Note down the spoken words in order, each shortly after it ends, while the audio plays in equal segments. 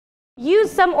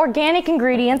Use some organic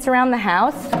ingredients around the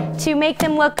house to make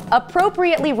them look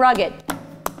appropriately rugged.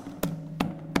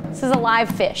 This is a live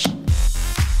fish.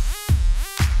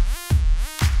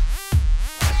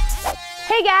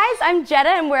 Hey guys, I'm Jetta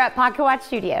and we're at Pocket.watch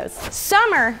Studios.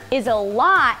 Summer is a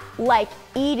lot like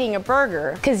eating a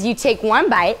burger because you take one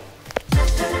bite,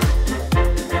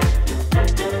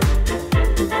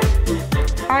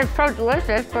 and it's so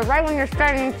delicious, but right when you're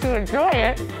starting to enjoy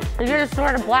it, you just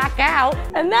sort of black out,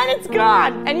 and then it's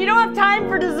gone, and you don't have time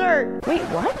for dessert. Wait,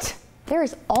 what? There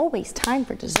is always time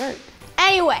for dessert.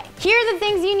 Anyway, here are the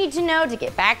things you need to know to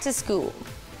get back to school.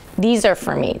 These are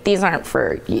for me, these aren't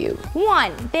for you.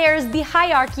 1, there's the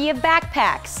hierarchy of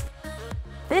backpacks.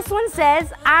 This one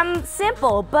says, I'm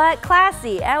simple but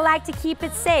classy. I like to keep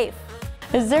it safe.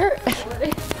 Is there?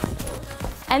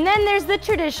 And then there's the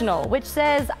traditional, which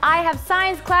says, I have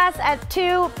science class at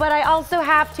 2, but I also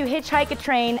have to hitchhike a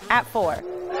train at 4.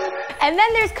 And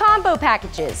then there's combo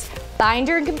packages.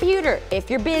 Binder and computer, if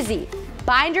you're busy.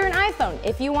 Binder and iPhone,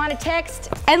 if you want to text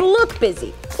and look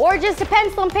busy. Or just a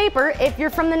pencil and paper, if you're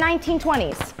from the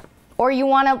 1920s. Or you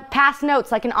want to pass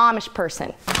notes like an Amish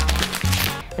person.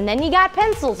 And then you got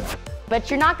pencils, but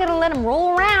you're not going to let them roll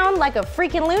around like a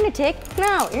freaking lunatic.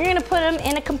 No, you're going to put them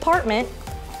in a compartment.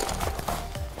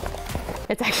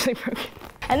 It's actually broken.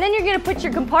 And then you're gonna put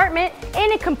your compartment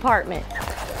in a compartment.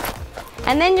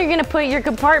 And then you're gonna put your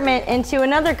compartment into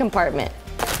another compartment.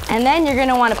 And then you're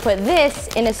gonna wanna put this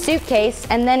in a suitcase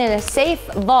and then in a safe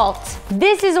vault.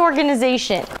 This is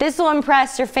organization. This will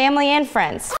impress your family and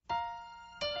friends.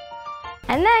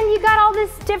 And then you got all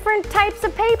these different types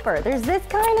of paper. There's this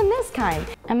kind and this kind.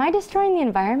 Am I destroying the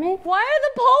environment? Why are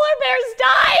the polar bears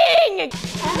dying?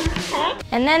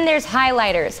 And then there's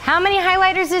highlighters. How many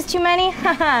highlighters is too many?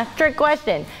 Trick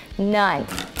question. None.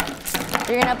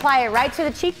 You're gonna apply it right to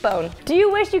the cheekbone. Do you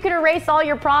wish you could erase all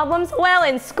your problems? Well,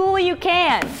 in school you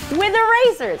can, with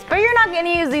erasers. But you're not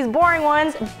gonna use these boring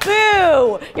ones.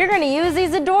 Boo! You're gonna use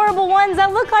these adorable ones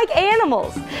that look like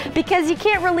animals. Because you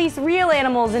can't release real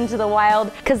animals into the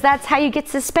wild, because that's how you get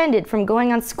suspended from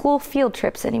going on school field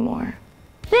trips anymore.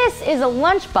 This is a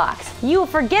lunchbox. You will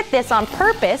forget this on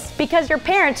purpose because your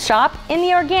parents shop in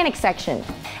the organic section.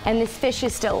 And this fish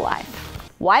is still alive.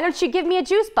 Why don't you give me a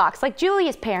juice box like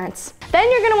Julia's parents? Then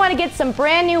you're gonna wanna get some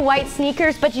brand new white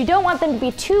sneakers, but you don't want them to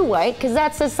be too white because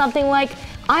that says something like,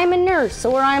 I'm a nurse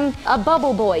or I'm a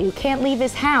bubble boy who can't leave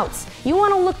his house. You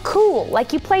wanna look cool,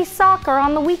 like you play soccer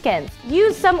on the weekends.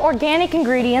 Use some organic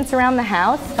ingredients around the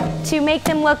house to make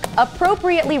them look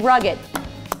appropriately rugged.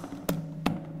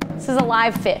 This is a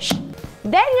live fish.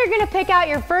 Then you're gonna pick out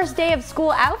your first day of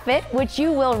school outfit, which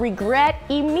you will regret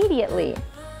immediately.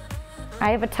 I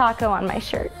have a taco on my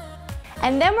shirt.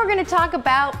 And then we're gonna talk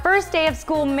about first day of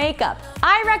school makeup.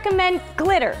 I recommend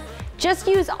glitter. Just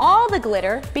use all the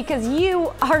glitter because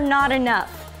you are not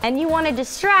enough and you wanna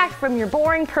distract from your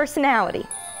boring personality.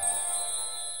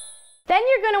 Then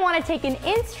you're gonna wanna take an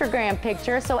Instagram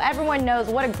picture so everyone knows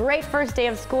what a great first day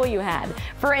of school you had.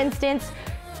 For instance,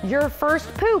 your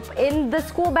first poop in the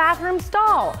school bathroom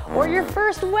stall, or your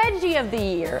first wedgie of the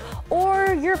year,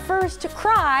 or your first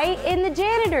cry in the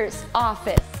janitor's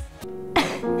office.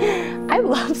 I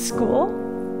love school.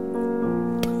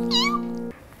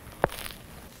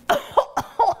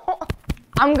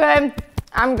 I'm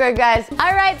good guys.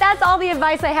 All right, that's all the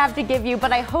advice I have to give you,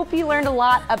 but I hope you learned a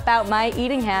lot about my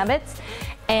eating habits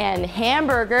and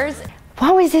hamburgers.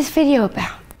 What was this video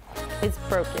about? It's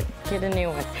broken. Get a new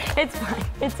one. It's fine.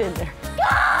 It's in there.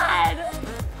 God!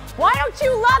 Why don't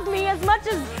you love me as much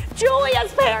as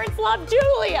Julia's parents love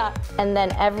Julia? And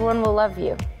then everyone will love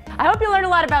you. I hope you learned a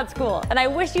lot about school, and I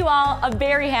wish you all a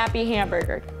very happy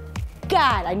hamburger.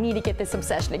 God, I need to get this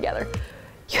obsession together.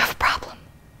 You have a problem.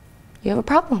 You have a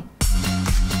problem.